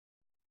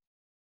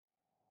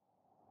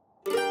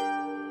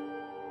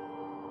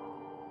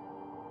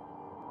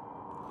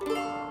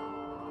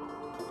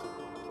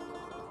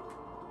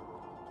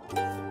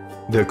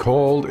The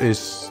cold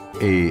is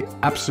an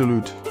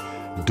absolute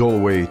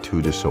doorway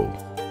to the soul.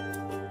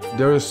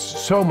 There is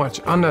so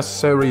much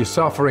unnecessary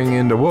suffering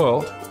in the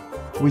world.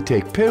 We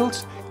take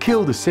pills,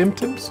 kill the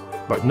symptoms,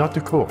 but not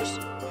the cause.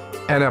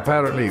 And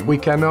apparently we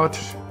cannot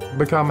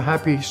become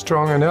happy,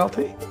 strong and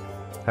healthy.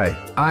 Hey,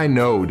 I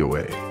know the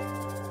way.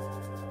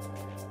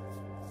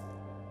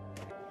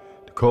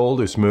 The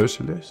cold is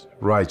merciless,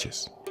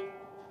 righteous.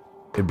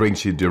 It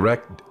brings you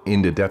direct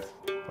in the depth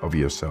of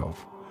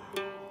yourself.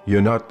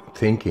 You're not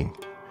thinking.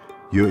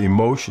 Your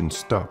emotions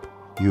stop.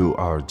 You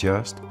are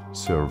just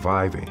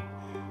surviving.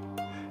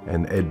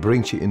 And it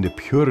brings you in the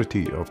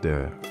purity of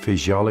the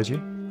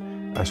physiology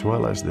as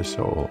well as the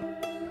soul.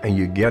 And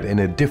you get in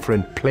a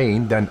different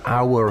plane than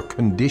our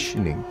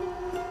conditioning.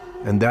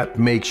 And that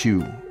makes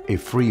you a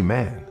free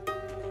man.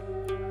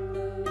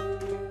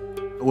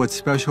 What's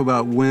special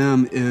about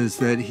Wim is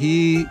that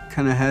he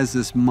kind of has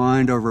this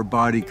mind over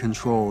body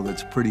control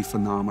that's pretty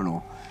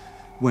phenomenal.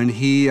 When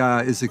he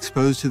is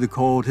exposed to the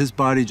cold, his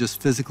body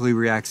just physically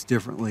reacts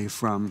differently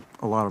from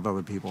a lot of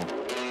other people.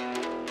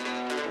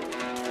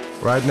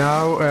 Right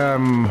now,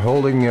 I'm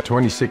holding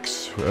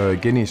 26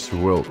 Guinness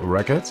World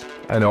Records,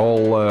 and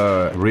all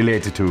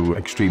related to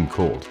extreme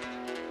cold.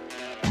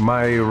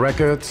 My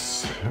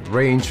records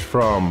range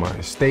from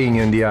staying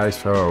in the ice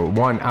for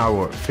 1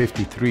 hour,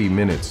 53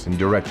 minutes in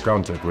direct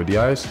contact with the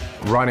ice,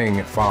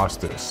 running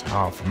fastest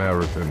half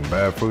marathon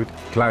barefoot,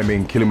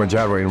 climbing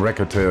Kilimanjaro in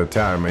record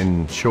time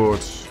in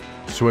shorts,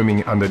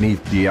 swimming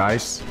underneath the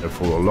ice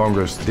for the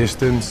longest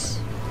distance.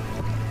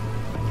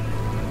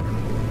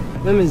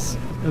 Wim is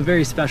a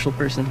very special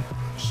person.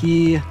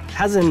 He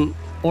has an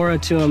aura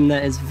to him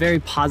that is very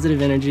positive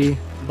energy,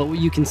 but what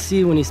you can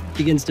see when he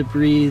begins to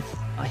breathe,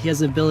 he has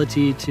the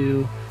ability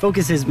to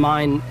focus his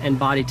mind and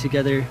body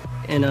together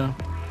in a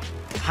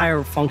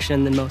higher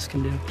function than most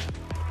can do.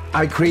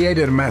 I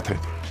created a method.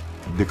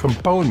 The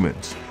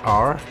components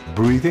are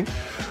breathing,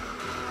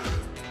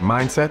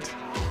 mindset,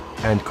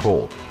 and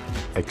cold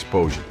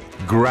exposure.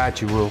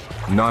 Gradual,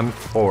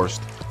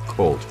 non-forced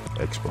cold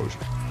exposure.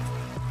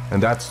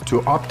 And that's to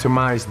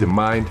optimize the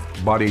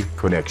mind-body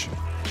connection.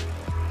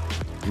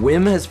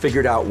 Wim has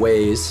figured out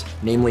ways,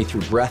 namely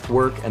through breath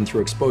work and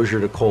through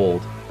exposure to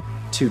cold,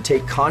 to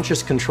take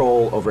conscious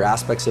control over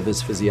aspects of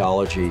his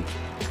physiology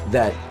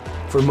that,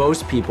 for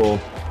most people,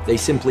 they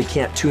simply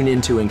can't tune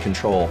into and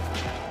control.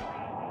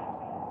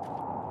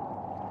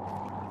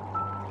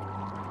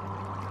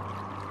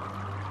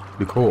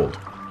 The cold,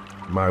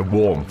 my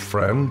warm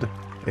friend,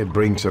 it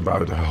brings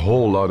about a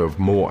whole lot of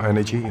more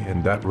energy,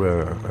 and that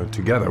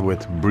together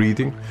with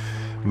breathing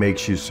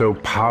makes you so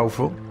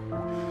powerful.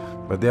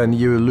 But then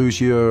you lose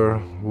your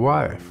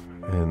wife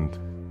and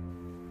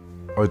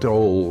it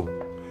all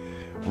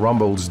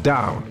rumbles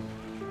down.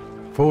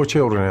 4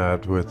 children I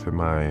had with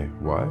my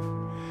wife,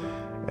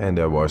 and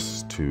I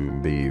was to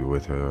be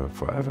with her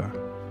forever.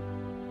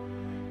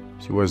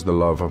 She was the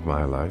love of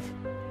my life.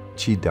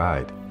 She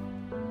died.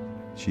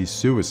 She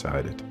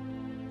suicided.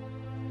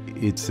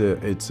 It's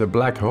a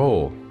black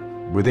hole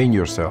within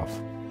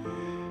yourself.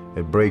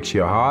 It breaks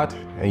your heart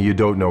and you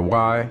don't know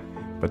why,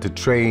 but the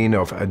train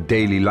of a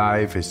daily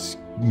life is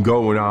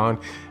going on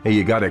and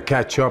you gotta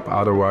catch up,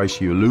 otherwise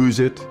you lose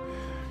it.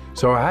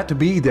 So I had to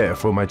be there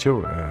for my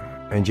children.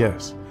 And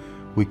yes,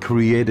 we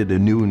created a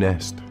new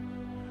nest.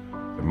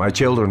 My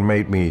children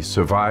made me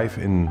survive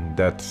in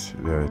that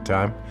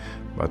time,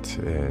 but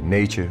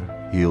nature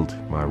healed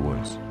my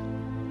wounds.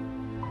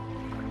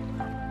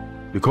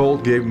 The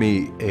cold gave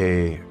me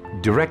a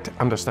direct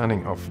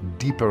understanding of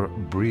deeper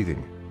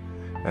breathing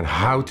and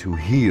how to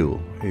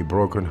heal a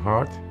broken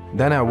heart.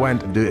 Then I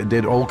went and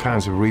did all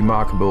kinds of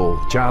remarkable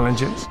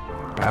challenges.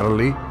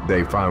 Apparently,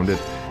 they found it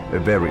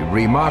very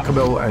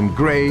remarkable and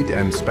great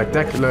and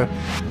spectacular.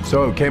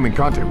 So I came in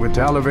contact with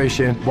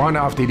television. One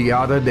after the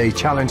other, they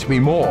challenged me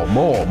more.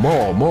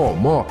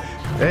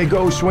 Hey,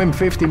 go swim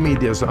 50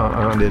 meters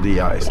under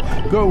the ice.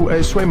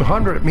 Go swim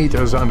 100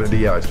 meters under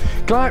the ice.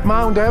 Climb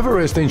Mount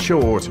Everest in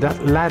shorts.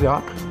 That led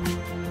up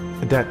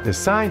that the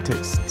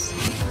scientists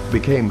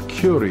became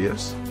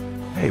curious.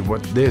 Hey,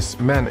 what this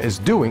man is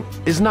doing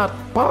is not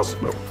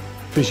possible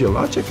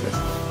physiologically.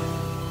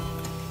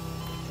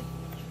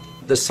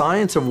 The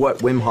science of what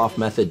Wim Hof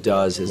method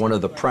does is one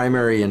of the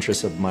primary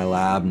interests of my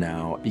lab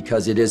now,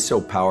 because it is so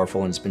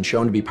powerful and it's been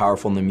shown to be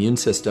powerful in the immune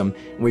system,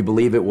 and we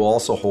believe it will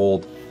also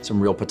hold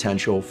some real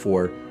potential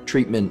for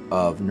treatment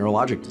of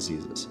neurologic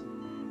diseases.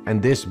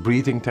 And this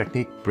breathing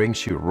technique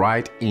brings you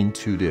right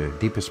into the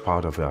deepest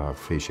part of our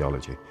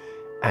physiology.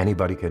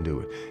 Anybody can do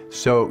it.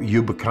 So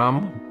you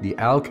become the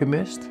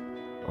alchemist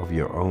of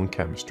your own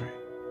chemistry.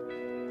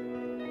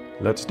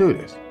 Let's do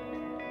this.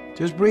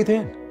 Just breathe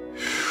in.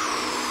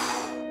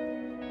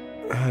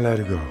 And let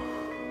it go.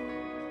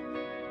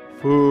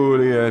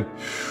 Fully in.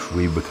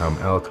 We become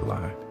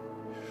alkaline.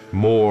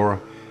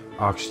 More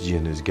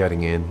oxygen is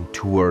getting in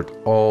toward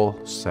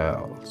all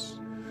cells.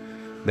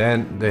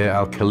 Then the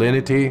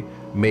alkalinity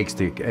makes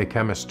the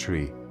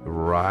chemistry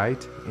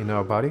right in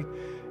our body.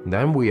 And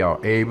then we are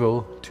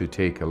able to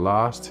take a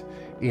last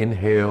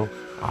inhale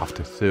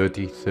after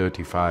 30,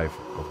 35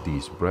 of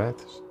these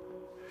breaths.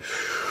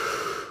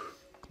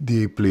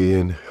 Deeply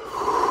in,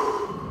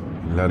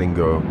 letting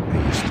go,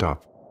 and you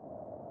stop.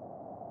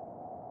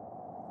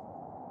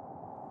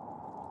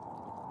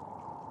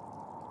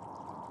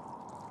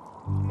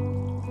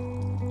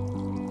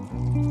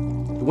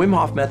 The Wim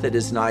Hof method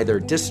is neither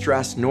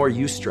distress nor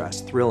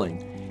eustress,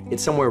 thrilling.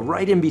 It's somewhere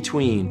right in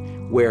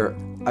between where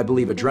I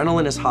believe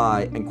adrenaline is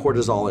high and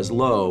cortisol is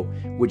low,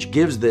 which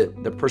gives the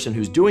person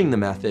who's doing the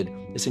method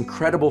this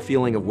incredible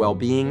feeling of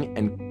well-being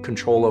and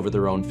control over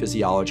their own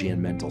physiology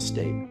and mental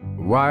state.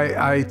 Why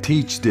I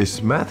teach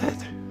this method?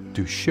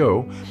 To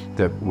show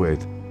that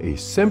with a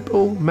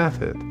simple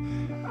method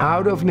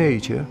out of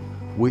nature,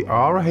 we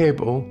are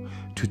able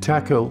to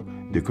tackle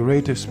the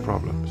greatest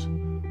problems,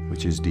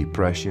 which is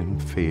depression,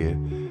 fear,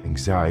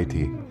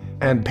 anxiety,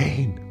 and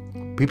pain.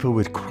 People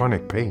with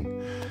chronic pain.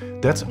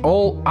 That's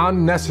all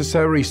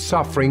unnecessary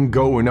suffering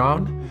going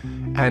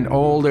on, and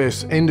all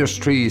this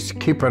industry is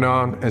keeping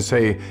on and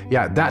say,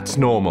 yeah, that's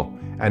normal,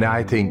 and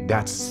I think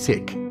that's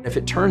sick. If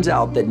it turns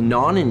out that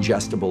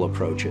non-ingestible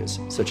approaches,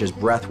 such as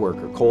breath work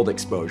or cold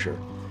exposure,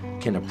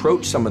 can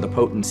approach some of the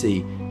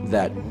potency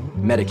that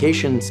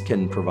medications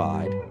can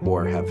provide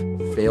or have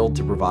failed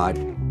to provide,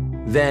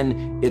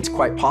 then it's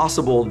quite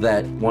possible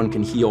that one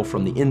can heal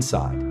from the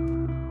inside.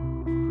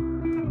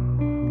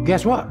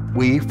 Guess what?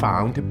 We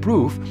found the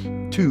proof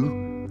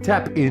to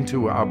tap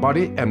into our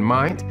body and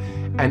mind,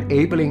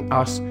 enabling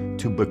us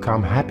to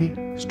become happy,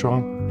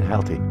 strong, and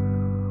healthy.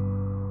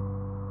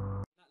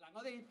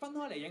 我哋分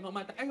開嚟影好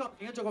嘛？第一個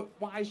影咗個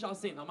wide shot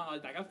先，好嘛？我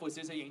哋大家闊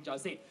少少影咗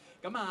先。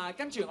咁啊，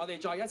跟住我哋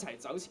再一齊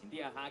走前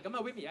啲啊嚇。咁啊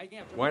 ，Wimmy 已經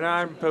入咗。When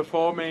I'm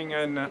performing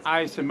an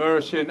ice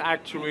immersion,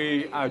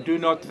 actually, I do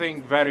not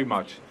think very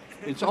much.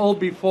 It's all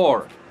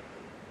before.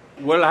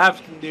 We'll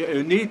have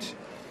need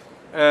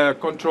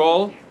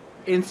control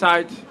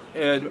inside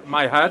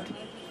my head,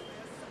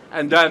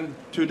 and then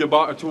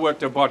toward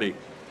the body,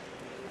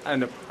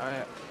 and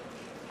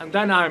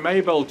then I'm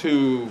able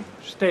to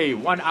stay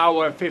 1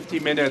 hour 50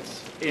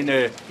 minutes in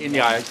the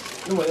ice.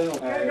 因為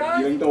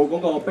咧令到嗰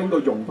個冰度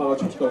融化嘅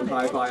速度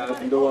太快啊，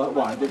令到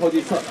個環境開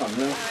始失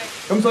衡啦，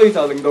咁所以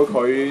就令到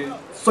佢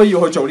需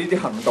要去做呢啲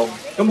行動，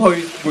咁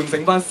去喚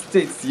醒翻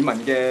即係市民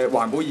嘅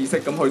環保意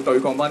識，咁去對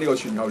抗翻呢個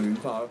全球暖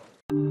化咯。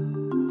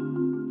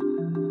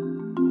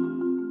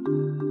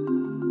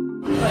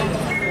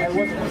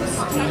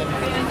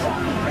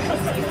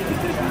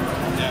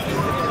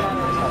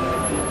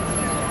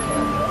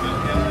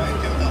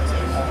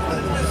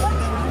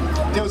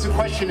There was a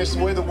question as to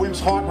whether Wim's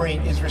heart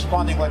rate is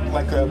responding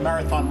like a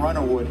marathon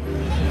runner would.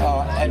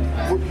 And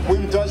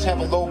Wim does have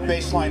a low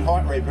baseline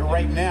heart rate, but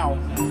right now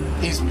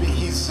he's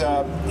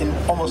in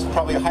almost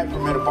probably a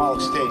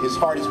hypermetabolic state. His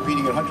heart is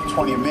beating at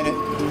 120 a minute,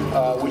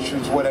 which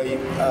is what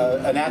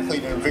an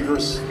athlete in a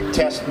vigorous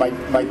test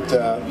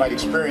might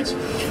experience,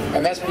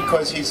 and that's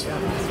because he's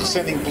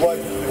sending blood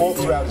all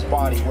throughout his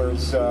body,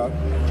 whereas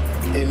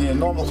in a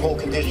normal cold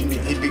condition,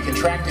 he'd be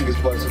contracting his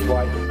blood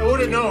supply. I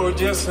wouldn't know,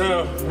 just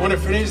want to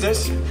finish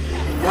this.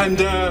 And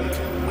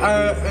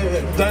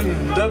then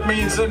that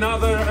means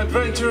another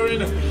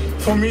adventure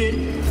for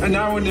me, and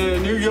now in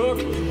New York.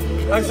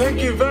 I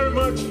thank you very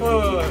much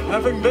for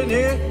having been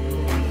here.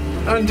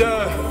 And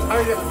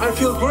I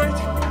feel great.